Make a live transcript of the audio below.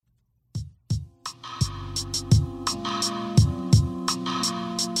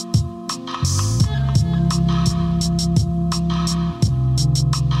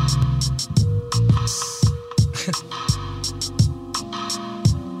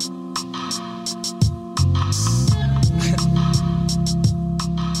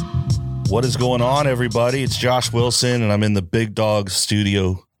What is going on, everybody? It's Josh Wilson, and I'm in the Big Dog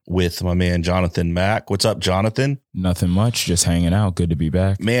studio with my man, Jonathan Mack. What's up, Jonathan? Nothing much, just hanging out. Good to be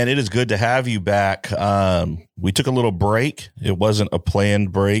back. Man, it is good to have you back. We took a little break. It wasn't a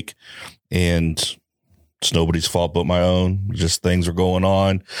planned break, and it's nobody's fault but my own. Just things were going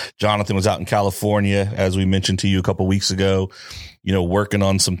on. Jonathan was out in California, as we mentioned to you a couple weeks ago, working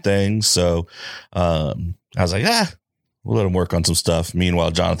on some things. So I was like, we'll let him work on some stuff.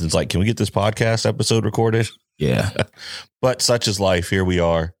 Meanwhile, Jonathan's like, can we get this podcast episode recorded? Yeah. But such is life. Here we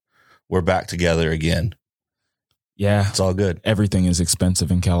are. We're back together again. Yeah. It's all good. Everything is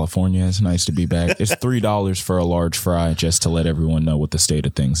expensive in California. It's nice to be back. It's $3 for a large fry, just to let everyone know what the state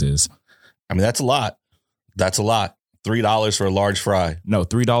of things is. I mean, that's a lot. That's a lot. $3 for a large fry. No,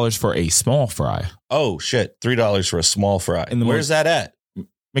 $3 for a small fry. Oh, shit. $3 for a small fry. Where's that at?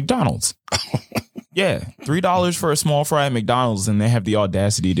 McDonald's. Yeah, $3 for a small fry at McDonald's, and they have the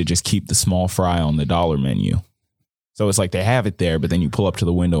audacity to just keep the small fry on the dollar menu. So it's like they have it there, but then you pull up to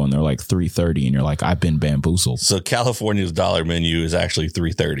the window and they're like $3.30, and you're like, I've been bamboozled. So California's dollar menu is actually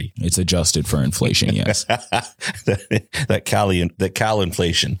 $3.30. It's adjusted for inflation, yes. that Cal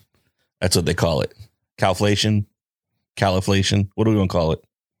inflation. That's what they call it. Calflation, Califlation. What do we want to call it?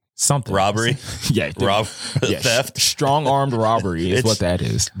 Something. Robbery? Yeah. Theft? Strong-armed robbery is what that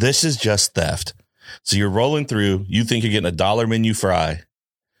is. This is just theft. So you're rolling through. You think you're getting a dollar menu fry.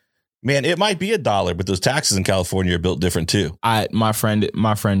 Man, it might be $1, but those taxes in California are built different too. My friend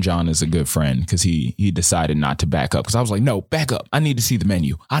John is a good friend because he decided not to back up because I was like, no, back up. I need to see the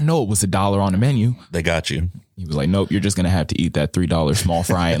menu. I know it was $1 on the menu. They got you. He was like, nope, you're just going to have to eat that $3 small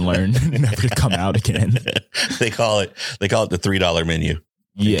fry and learn never to come out again. They call it the $3 menu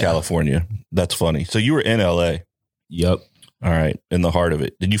in California. That's funny. So you were in LA. Yep. All right. In the heart of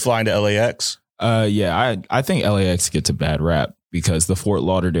it. Did you fly into LAX? Yeah, I think LAX gets a bad rap because the Fort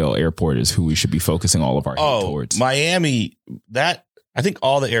Lauderdale airport is who we should be focusing all of our heat towards. Miami, I think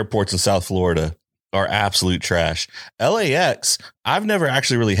all the airports in South Florida are absolute trash. LAX, I've never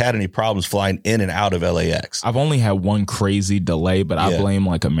actually really had any problems flying in and out of LAX. I've only had one crazy delay, but I blame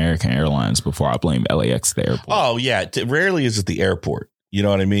like American Airlines before I blame LAX, the airport. Oh, yeah. Rarely is it the airport. You know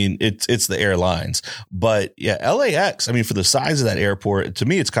what I mean? It's the airlines. But yeah, LAX, I mean, for the size of that airport, to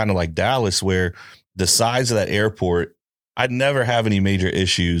me, it's kind of like Dallas, where the size of that airport, I'd never have any major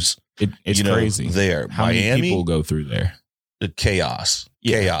issues. It's crazy there. How Miami, many people go through there? Chaos.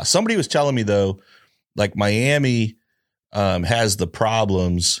 Somebody was telling me, though, like Miami has the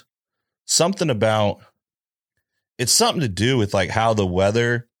problems. It's something to do with like how the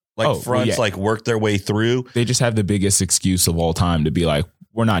weather fronts work their way through. They just have the biggest excuse of all time to be like,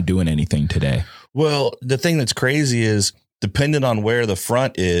 we're not doing anything today. Well, the thing that's crazy is depending on where the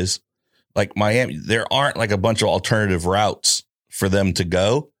front is, like Miami, there aren't like a bunch of alternative routes for them to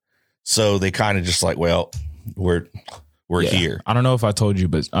go. So they kind of just like, well, we're here. I don't know if I told you,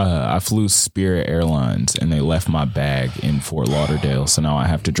 but I flew Spirit Airlines and they left my bag in Fort Lauderdale. So now I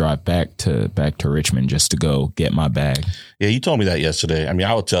have to drive back to Richmond just to go get my bag. Yeah, you told me that yesterday. I mean,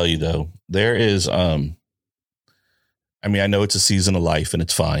 I will tell you, though, there is I know it's a season of life and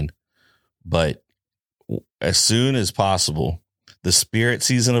it's fine. But as soon as possible, the Spirit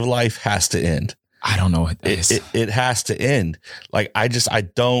season of life has to end. I don't know what that is. It has to end. Like, I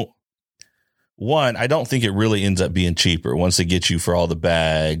don't think it really ends up being cheaper once they get you for all the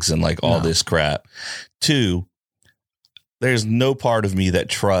bags and like all this crap. 2, there's no part of me that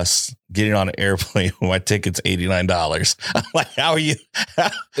trusts getting on an airplane when my ticket's $89. I'm like, how are you?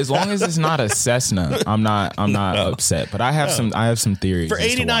 As long as it's not a Cessna, I'm not upset. But I have some theories. For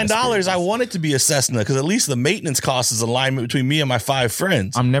 $89, I want it to be a Cessna because at least the maintenance cost is alignment between me and my 5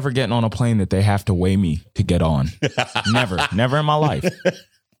 friends. I'm never getting on a plane that they have to weigh me to get on. Never in my life.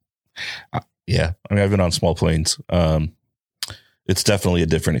 Yeah, I mean, I've been on small planes. It's definitely a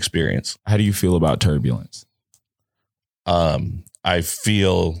different experience. How do you feel about turbulence? I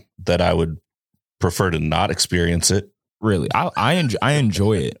feel that I would prefer to not experience it. Really, I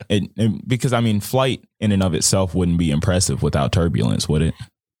enjoy it, because I mean, flight in and of itself wouldn't be impressive without turbulence, would it?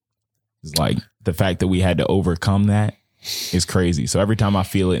 It's like the fact that we had to overcome that is crazy. So every time I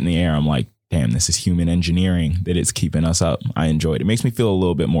feel it in the air, I'm like, damn, this is human engineering that it's keeping us up. I enjoy it. It makes me feel a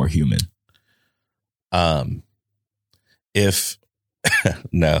little bit more human.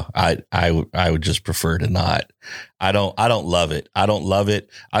 No, I would just prefer to not. I don't love it. I don't love it.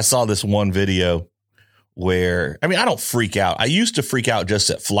 I saw this one video where, I mean, I don't freak out. I used to freak out just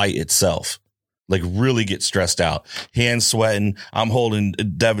at flight itself. like really get stressed out, hands sweating. I'm holding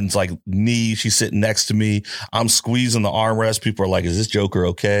Devin's like knee. She's sitting next to me. I'm squeezing the armrest. People are like, is this Joker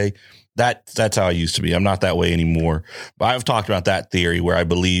okay? That's how I used to be. I'm not that way anymore. But I've talked about that theory where I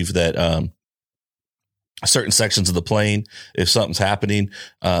believe that certain sections of the plane, if something's happening,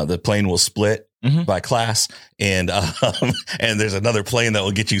 the plane will split by class, and there's another plane that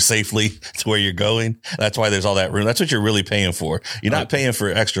will get you safely to where you're going. That's why there's all that room. That's what you're really paying for. You're not paying for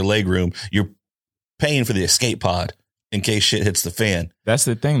extra leg room. You're paying for the escape pod in case shit hits the fan. That's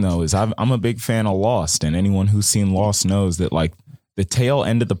the thing, though, is I'm a big fan of Lost, and anyone who's seen Lost knows that like the tail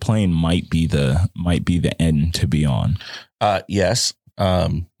end of the plane might be the end to be on. Yes.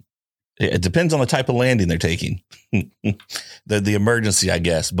 It depends on the type of landing they're taking, the emergency, I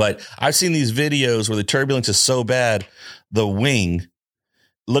guess. But I've seen these videos where the turbulence is so bad, the wing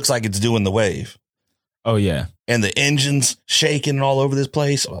looks like it's doing the wave. Oh, yeah. And the engine's shaking all over this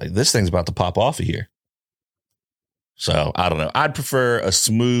place. Like, this thing's about to pop off of here. So I don't know. I'd prefer a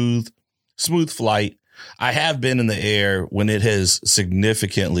smooth flight. I have been in the air when it has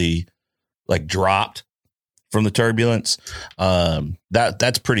significantly like dropped from the turbulence.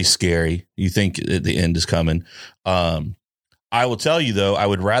 That's pretty scary. You think the end is coming. I will tell you, though, I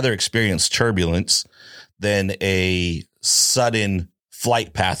would rather experience turbulence than a sudden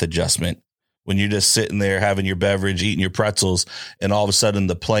flight path adjustment when you're just sitting there having your beverage, eating your pretzels, and all of a sudden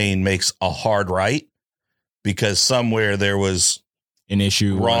the plane makes a hard right because somewhere there was an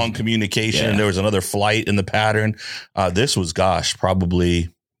issue, wrong communication, and there was another flight in the pattern. This was, probably,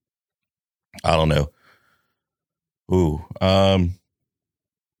 I don't know. Ooh,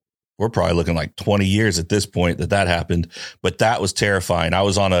 we're probably looking like 20 years at this point that happened, but that was terrifying. I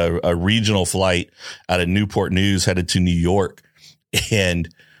was on a regional flight out of Newport News headed to New York, and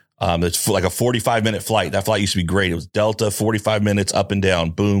it's like a 45-minute flight. That flight used to be great. It was Delta, 45 minutes up and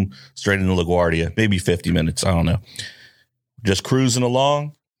down, boom, straight into LaGuardia, maybe 50 minutes. I don't know. Just cruising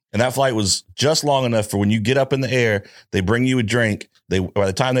along. And that flight was just long enough for when you get up in the air, they bring you a drink. By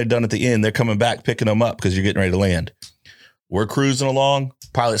the time they're done at the end, they're coming back, picking them up because you're getting ready to land. We're cruising along.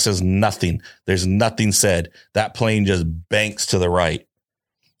 Pilot says nothing. There's nothing said. That plane just banks to the right.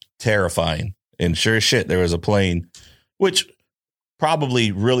 Terrifying. And sure as shit, there was a plane, which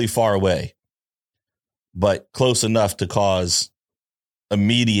probably really far away, but close enough to cause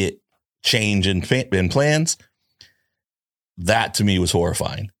immediate change in plans. That to me was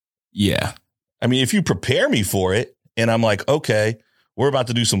horrifying. Yeah. I mean, if you prepare me for it and I'm like, okay, we're about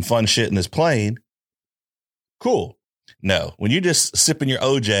to do some fun shit in this plane. Cool. No, when you're just sipping your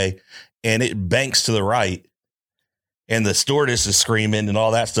OJ and it banks to the right and the stewardess is screaming and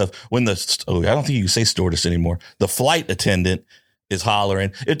all that stuff. I don't think you can say stewardess anymore. The flight attendant is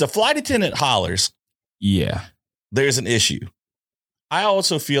hollering. If the flight attendant hollers, yeah, there's an issue. I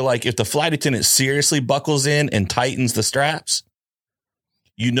also feel like if the flight attendant seriously buckles in and tightens the straps,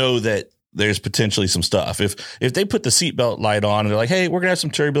 you know that there's potentially some stuff. If they put the seatbelt light on and they're like, hey, we're going to have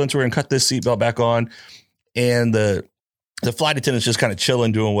some turbulence, we're going to cut this seatbelt back on, and the flight attendant's just kind of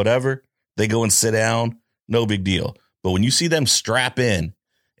chilling, doing whatever, they go and sit down, no big deal. But when you see them strap in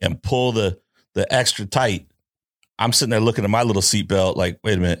and pull the extra tight, I'm sitting there looking at my little seatbelt like,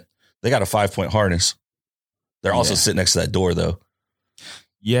 wait a minute, they got a 5-point harness. They're also sitting next to that door, though.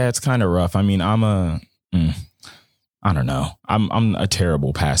 Yeah, it's kind of rough. I mean, I don't know. I'm a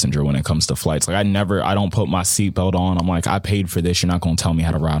terrible passenger when it comes to flights. Like I don't put my seatbelt on. I'm like, I paid for this. You're not going to tell me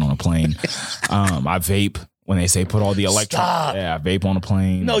how to ride on a plane. I vape when they say put all the electric. Yeah, I vape on a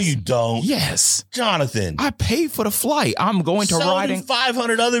plane. No, you don't. Yes. Jonathan. I paid for the flight. I'm going to riding. So do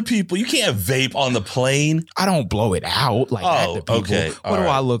 500 other people. You can't vape on the plane. I don't blow it out like that to people. Okay. What do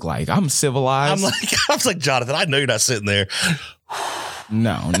I look like? I'm civilized. I was like, Jonathan, I know you're not sitting there.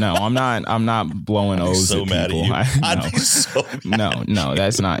 No, I'm not blowing O's so at mad people. at you. I'd be so mad. No,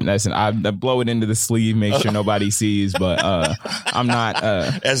 that's not. I blow it into the sleeve, make sure nobody sees, but I'm not.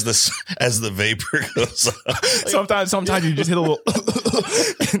 As the vapor goes up. Sometimes you just hit a little,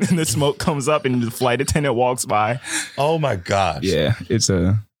 and then the smoke comes up, and the flight attendant walks by. Oh my gosh! Yeah,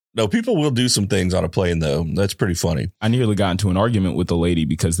 No, people will do some things on a plane, though. That's pretty funny. I nearly got into an argument with the lady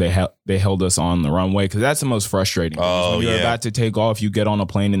because they held us on the runway, because that's the most frustrating. Oh, when you're about to take off, you get on a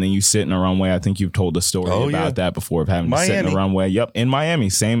plane and then you sit in the runway. I think you've told a story about that before, of having to sit in the runway. Yep, in Miami,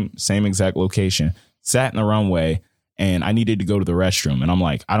 same exact location. Sat in the runway and I needed to go to the restroom. And I'm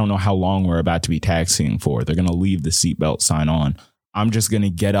like, I don't know how long we're about to be taxiing for. They're going to leave the seatbelt sign on. I'm just going to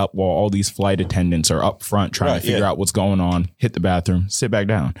get up while all these flight attendants are up front trying to figure out what's going on, hit the bathroom, sit back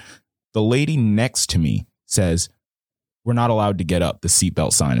down. The lady next to me says, we're not allowed to get up. The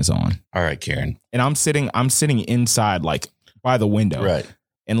seatbelt sign is on. All right, Karen. And I'm sitting inside, like by the window. Right.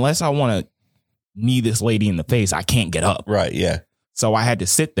 Unless I want to knee this lady in the face. I can't get up. Right. Yeah. So I had to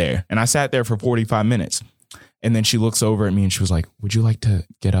sit there, and I sat there for 45 minutes. And then she looks over at me and she was like, would you like to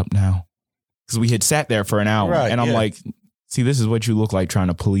get up now? Because we had sat there for an hour. Right, and I'm like, see, this is what you look like trying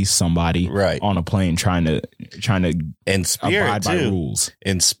to police somebody on a plane, trying to and spirit abide by too. rules.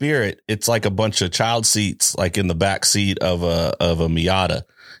 In Spirit, it's like a bunch of child seats, like in the back seat of a Miata.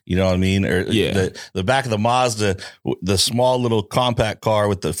 You know what I mean? Or the back of the Mazda, the small little compact car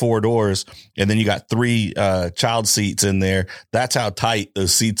with the 4 doors, and then you got 3 child seats in there. That's how tight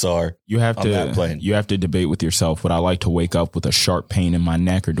those seats are. You have on that plane. You have to debate with yourself. Would I like to wake up with a sharp pain in my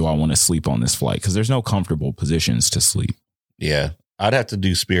neck, or do I want to sleep on this flight? Because there's no comfortable positions to sleep. Yeah, I'd have to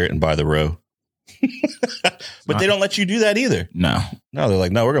do Spirit and buy the row. But they don't let you do that either. No, they're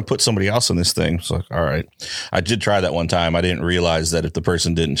like, no, we're going to put somebody else in this thing. It's like, all right. I did try that one time. I didn't realize that if the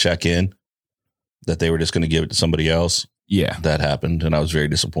person didn't check in, that they were just going to give it to somebody else. Yeah. That happened. And I was very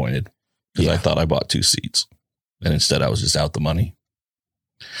disappointed because I thought I bought 2 seats and instead I was just out the money.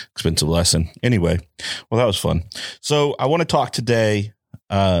 Expensive lesson. Anyway, well, that was fun. So I want to talk today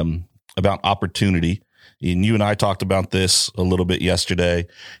about opportunity. And you and I talked about this a little bit yesterday,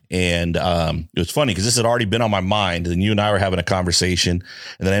 and it was funny because this had already been on my mind. And you and I were having a conversation,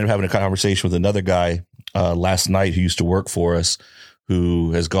 and then I ended up having a conversation with another guy last night who used to work for us,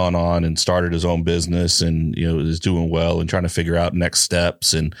 who has gone on and started his own business, and is doing well and trying to figure out next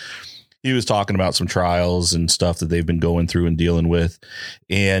steps. And he was talking about some trials and stuff that they've been going through and dealing with,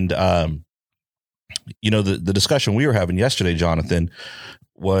 and the discussion we were having yesterday, Jonathan,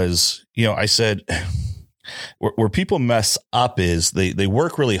 was I said. Where people mess up is they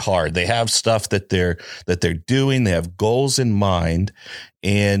work really hard. They have stuff that they're doing. They have goals in mind,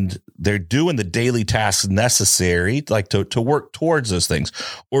 and they're doing the daily tasks necessary, like to work towards those things,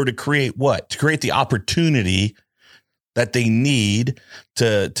 or to create what? To create the opportunity that they need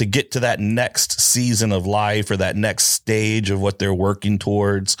to get to that next season of life or that next stage of what they're working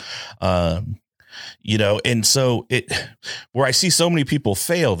towards. And so where I see so many people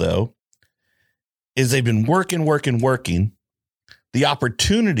fail though, is they've been working. The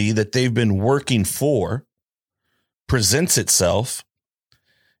opportunity that they've been working for presents itself,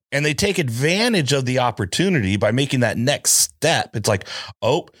 and they take advantage of the opportunity by making that next step. It's like,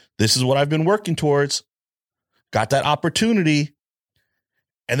 oh, this is what I've been working towards. Got that opportunity.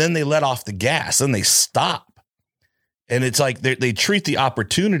 And then they let off the gas and they stop. And it's like they treat the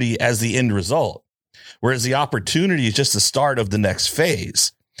opportunity as the end result, whereas the opportunity is just the start of the next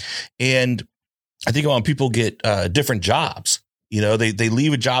phase. And I think when people get different jobs, they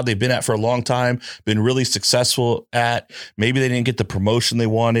leave a job they've been at for a long time, been really successful at. Maybe they didn't get the promotion they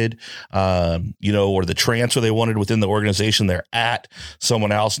wanted, or the transfer they wanted within the organization they're at.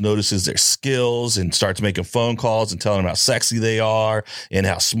 Someone else notices their skills and starts making phone calls and telling them how sexy they are and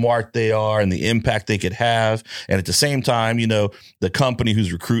how smart they are and the impact they could have. And at the same time, the company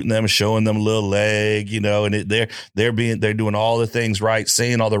who's recruiting them is showing them a little leg, and they're doing all the things right,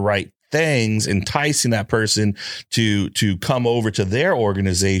 saying all the right things, enticing that person to come over to their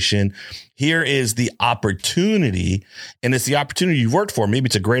organization. Here is the opportunity, and it's the opportunity you've worked for. Maybe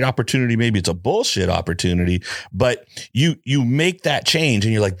it's a great opportunity, maybe it's a bullshit opportunity, but you make that change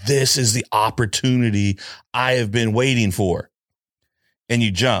and you're like, this is the opportunity I have been waiting for. And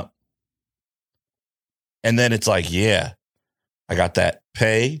you jump. And then it's like, yeah, I got that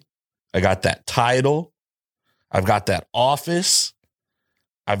pay, I got that title, I've got that office,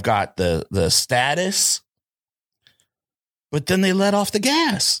 I've got the status, but then they let off the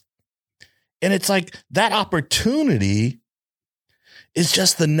gas. And it's like that opportunity is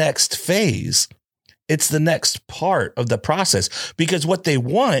just the next phase. It's the next part of the process, because what they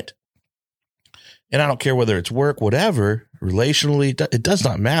want, and I don't care whether it's work, whatever, relationally, it does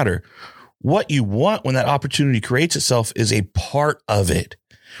not matter. What you want when that opportunity creates itself is a part of it.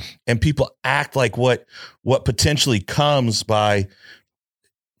 And people act like what potentially comes by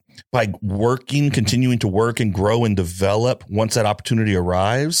working, continuing to work and grow and develop once that opportunity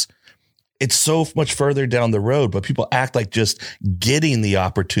arrives, it's so much further down the road, but people act like just getting the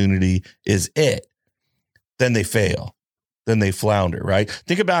opportunity is it. Then they fail. Then they flounder, right?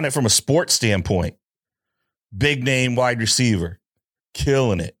 Think about it from a sports standpoint. Big name wide receiver,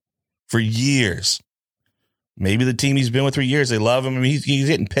 killing it for years. Maybe the team he's been with for years, they love him. I mean, he's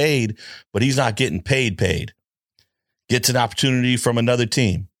getting paid, but he's not getting paid. Gets an opportunity from another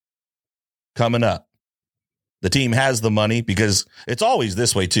team coming up. The team has the money, because it's always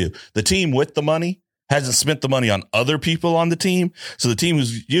this way too. The team with the money hasn't spent the money on other people on the team. So the team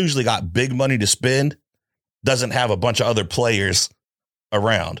who's usually got big money to spend doesn't have a bunch of other players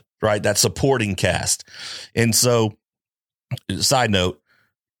around, right? That supporting cast. And so, side note,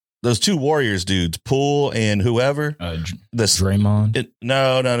 those two Warriors dudes, Poole and whoever. This Draymond.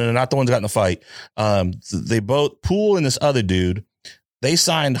 No, not the ones that got in the fight. They both, Poole and this other dude, they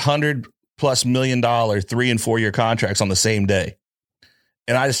signed $100+ million 3 and 4 year contracts on the same day.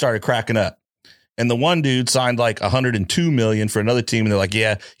 And I just started cracking up. And the one dude signed like $102 million for another team. And they're like,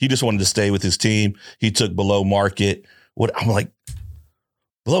 yeah, he just wanted to stay with his team. He took below market. What? I'm like,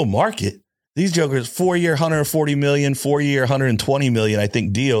 below market? These jokers, 4 year, $140 million, 4 year, $120 million, I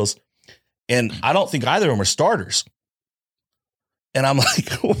think, deals. And I don't think either of them are starters. And I'm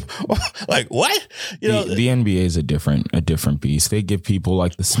like, like what? You know, the NBA is a different beast. They give people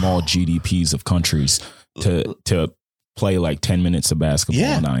like the small GDPs of countries to play like 10 minutes of basketball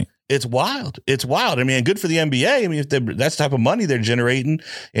a night. It's wild. It's wild. I mean, good for the NBA. I mean, if that's the type of money they're generating,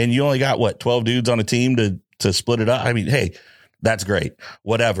 and you only got 12 dudes on a team to split it up. I mean, hey, that's great.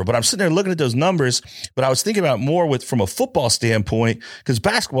 Whatever. But I'm sitting there looking at those numbers, but I was thinking about more from a football standpoint, because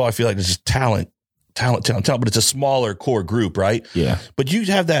basketball, I feel like it's just talent, but it's a smaller core group, right? Yeah. But you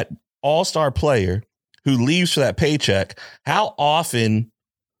have that all-star player who leaves for that paycheck. How often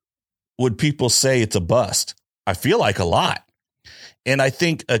would people say it's a bust? I feel like a lot. And I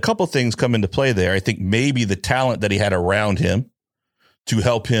think a couple things come into play there. I think maybe the talent that he had around him to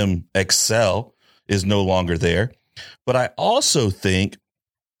help him excel is no longer there. But I also think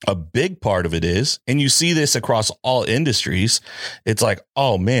a big part of it is, and you see this across all industries, it's like,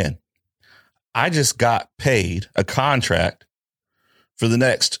 oh man, I just got paid a contract for the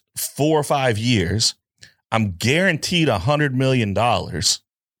next 4 or 5 years. I'm guaranteed $100 million.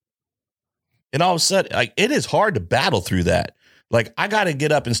 And all of a sudden, like, it is hard to battle through that. Like, I got to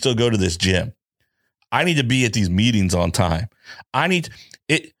get up and still go to this gym. I need to be at these meetings on time. I made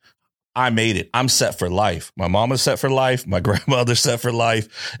it. I'm set for life. My mama's set for life. My grandmother's set for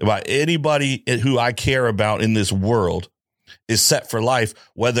life. About anybody who I care about in this world is set for life,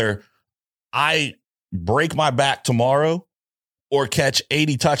 whether I break my back tomorrow or catch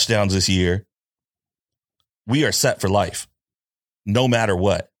 80 touchdowns this year. We are set for life, no matter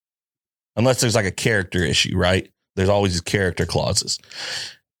what, unless there's like a character issue, right? There's always these character clauses.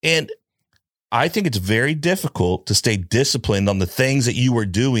 And I think it's very difficult to stay disciplined on the things that you are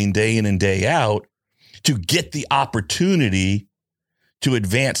doing day in and day out to get the opportunity to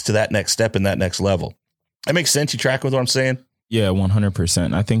advance to that next step and that next level. That makes sense? You tracking with what I'm saying? Yeah,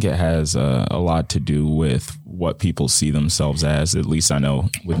 100%. I think it has a lot to do with what people see themselves as. At least I know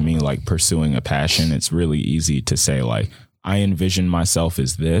with me, like pursuing a passion, it's really easy to say like, I envision myself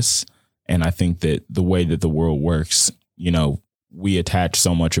as this. And I think that the way that the world works, you know, we attach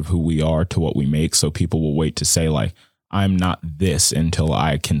so much of who we are to what we make. So people will wait to say like, I'm not this until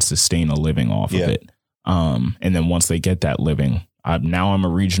I can sustain a living off of it. And then once they get that living, now I'm a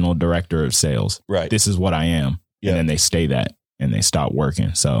regional director of sales. Right. This is what I am. And then they stay that and they stop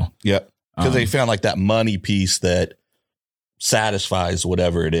working. So, because they found like that money piece that satisfies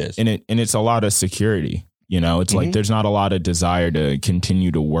whatever it is. And it's a lot of security. You know, it's like there's not a lot of desire to continue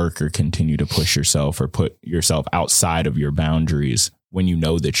to work or continue to push yourself or put yourself outside of your boundaries when you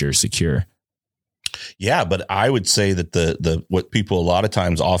know that you're secure. Yeah, but I would say that the what people a lot of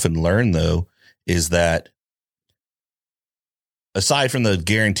times often learn, though, is that aside from the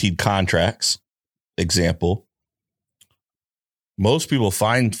guaranteed contracts example, most people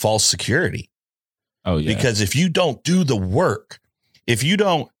find false security. Oh, yeah. Because if you don't do the work,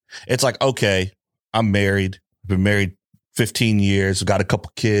 it's like, okay, I'm married. I've been married 15 years. Got a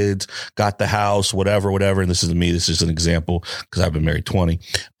couple kids, got the house, whatever. And this is me. This is an example because I've been married 20.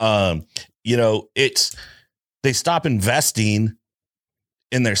 You know, they stop investing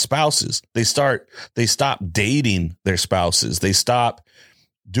in their spouses. They stop dating their spouses. They stop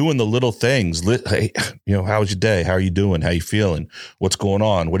doing the little things. Hey, you know, how was your day? How are you doing? How you feeling? What's going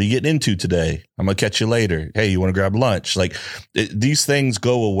on? What are you getting into today? I'm going to catch you later. Hey, you want to grab lunch? Like these things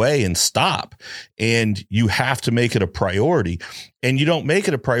go away and stop, and you have to make it a priority. And you don't make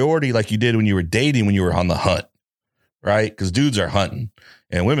it a priority like you did when you were dating, when you were on the hunt, right? Because dudes are hunting.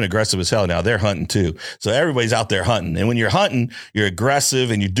 And women aggressive as hell now. They're hunting too. So everybody's out there hunting. And when you're hunting, you're aggressive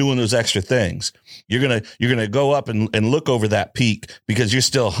and you're doing those extra things. You're gonna go up and look over that peak because you're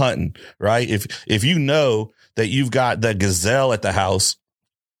still hunting, right? If you know that you've got the gazelle at the house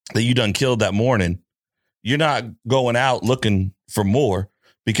that you done killed that morning, you're not going out looking for more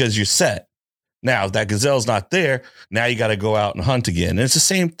because you're set. Now, if that gazelle's not there, now you got to go out and hunt again. And it's the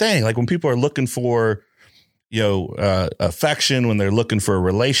same thing. Like when people are looking for affection, when they're looking for a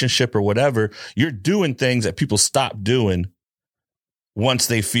relationship or whatever, you're doing things that people stop doing once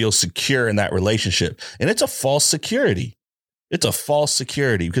they feel secure in that relationship. And it's a false security. It's a false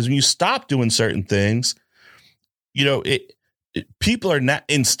security because when you stop doing certain things, you know, people are not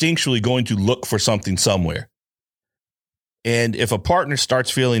instinctually going to look for something somewhere. And if a partner starts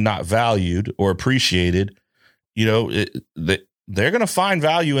feeling not valued or appreciated, they're going to find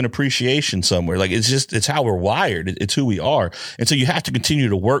value and appreciation somewhere. Like it's how we're wired. It's who we are. And so you have to continue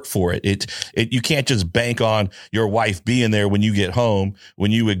to work for it. You can't just bank on your wife being there when you get home,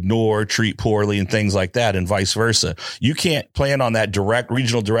 when you ignore, treat poorly and things like that, and vice versa. You can't plan on that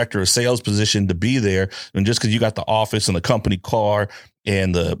regional director of sales position to be there. And just because you got the office and the company car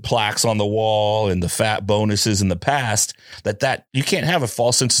and the plaques on the wall and the fat bonuses in the past, that you can't have a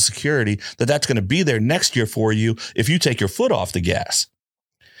false sense of security that's going to be there next year for you if you take your foot off the gas.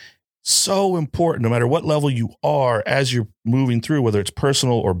 So important, no matter what level you are, as you're moving through, whether it's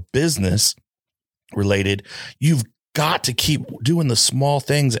personal or business related, you've got to keep doing the small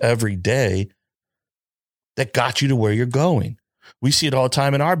things every day that got you to where you're going. We see it all the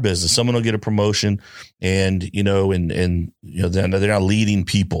time in our business. Someone will get a promotion and they're not leading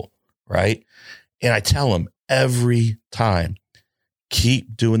people, right? And I tell them every time,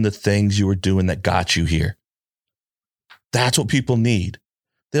 keep doing the things you were doing that got you here. That's what people need.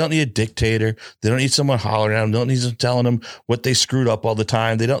 They don't need a dictator. They don't need someone hollering at them. They don't need someone telling them what they screwed up all the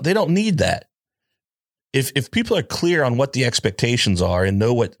time. They don't need that. If people are clear on what the expectations are and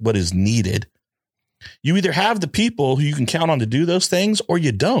know what is needed, you either have the people who you can count on to do those things or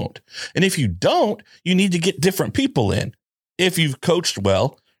you don't. And if you don't, you need to get different people in if you've coached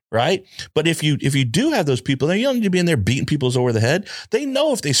well, right? But if you do have those people, then you don't need to be in there beating people over the head. They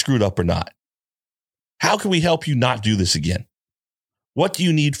know if they screwed up or not. How can we help you not do this again? What do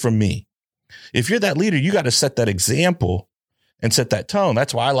you need from me? If you're that leader, you got to set that example and set that tone.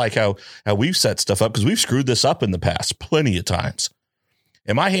 That's why I like how we've set stuff up, because we've screwed this up in the past plenty of times.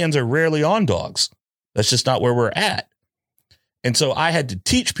 And my hands are rarely on dogs. That's just not where we're at. And so I had to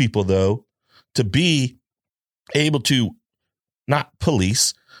teach people, though, to be able to not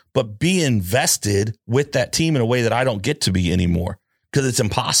police, but be invested with that team in a way that I don't get to be anymore, because it's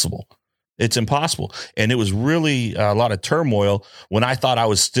impossible. It's impossible. And it was really a lot of turmoil when I thought I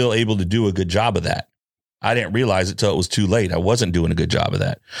was still able to do a good job of that. I didn't realize it till it was too late. I wasn't doing a good job of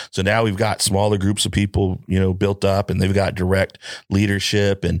that. So now we've got smaller groups of people, built up, and they've got direct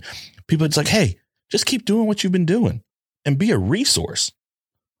leadership, and people, it's like, hey, just keep doing what you've been doing and be a resource,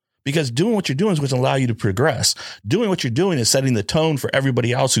 because doing what you're doing is going to allow you to progress. Doing what you're doing is setting the tone for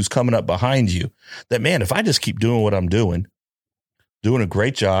everybody else who's coming up behind you. That, man, if I just keep doing what I'm doing a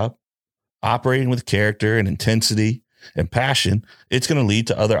great job, operating with character and intensity and passion, it's going to lead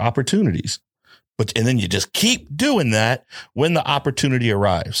to other opportunities. And then you just keep doing that when the opportunity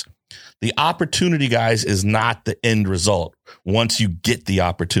arrives. The opportunity, guys, is not the end result once you get the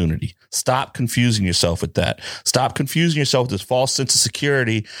opportunity. Stop confusing yourself with that. Stop confusing yourself with this false sense of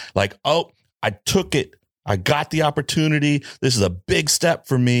security. Like, oh, I took it. I got the opportunity. This is a big step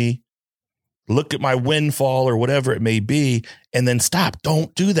for me. Look at my windfall or whatever it may be. And then stop.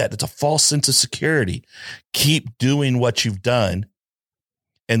 Don't do that. It's a false sense of security. Keep doing what you've done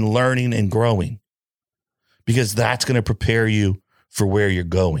and learning and growing, because that's going to prepare you for where you're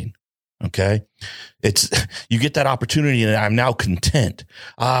going. Okay. You get that opportunity and I'm now content.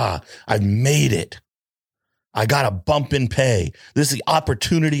 I've made it. I got a bump in pay. This is the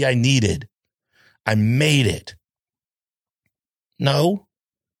opportunity I needed. I made it. No,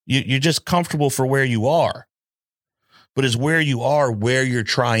 you're just comfortable for where you are, but is where you are where you're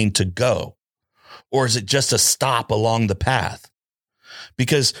trying to go? Or is it just a stop along the path?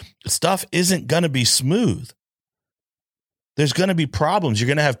 Because stuff isn't going to be smooth. There's going to be problems. You're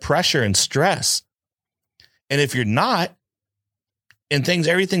going to have pressure and stress. And if you're not, and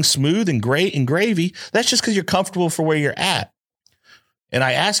everything's smooth and great and gravy, that's just because you're comfortable for where you're at. And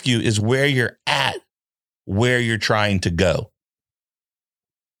I ask you, is where you're at where you're trying to go?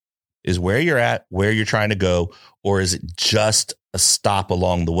 Is where you're at where you're trying to go, or is it just a stop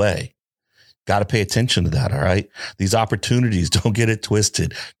along the way? Got to pay attention to that. All right. These opportunities, don't get it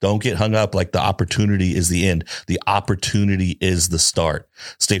twisted. Don't get hung up like the opportunity is the end. The opportunity is the start.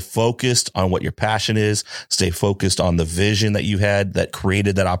 Stay focused on what your passion is. Stay focused on the vision that you had that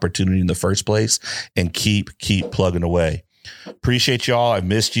created that opportunity in the first place, and keep plugging away. Appreciate y'all. I've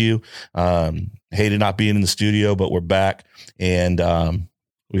missed you. Hated not being in the studio, but we're back, and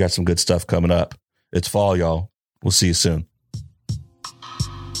we got some good stuff coming up. It's fall, y'all. We'll see you soon.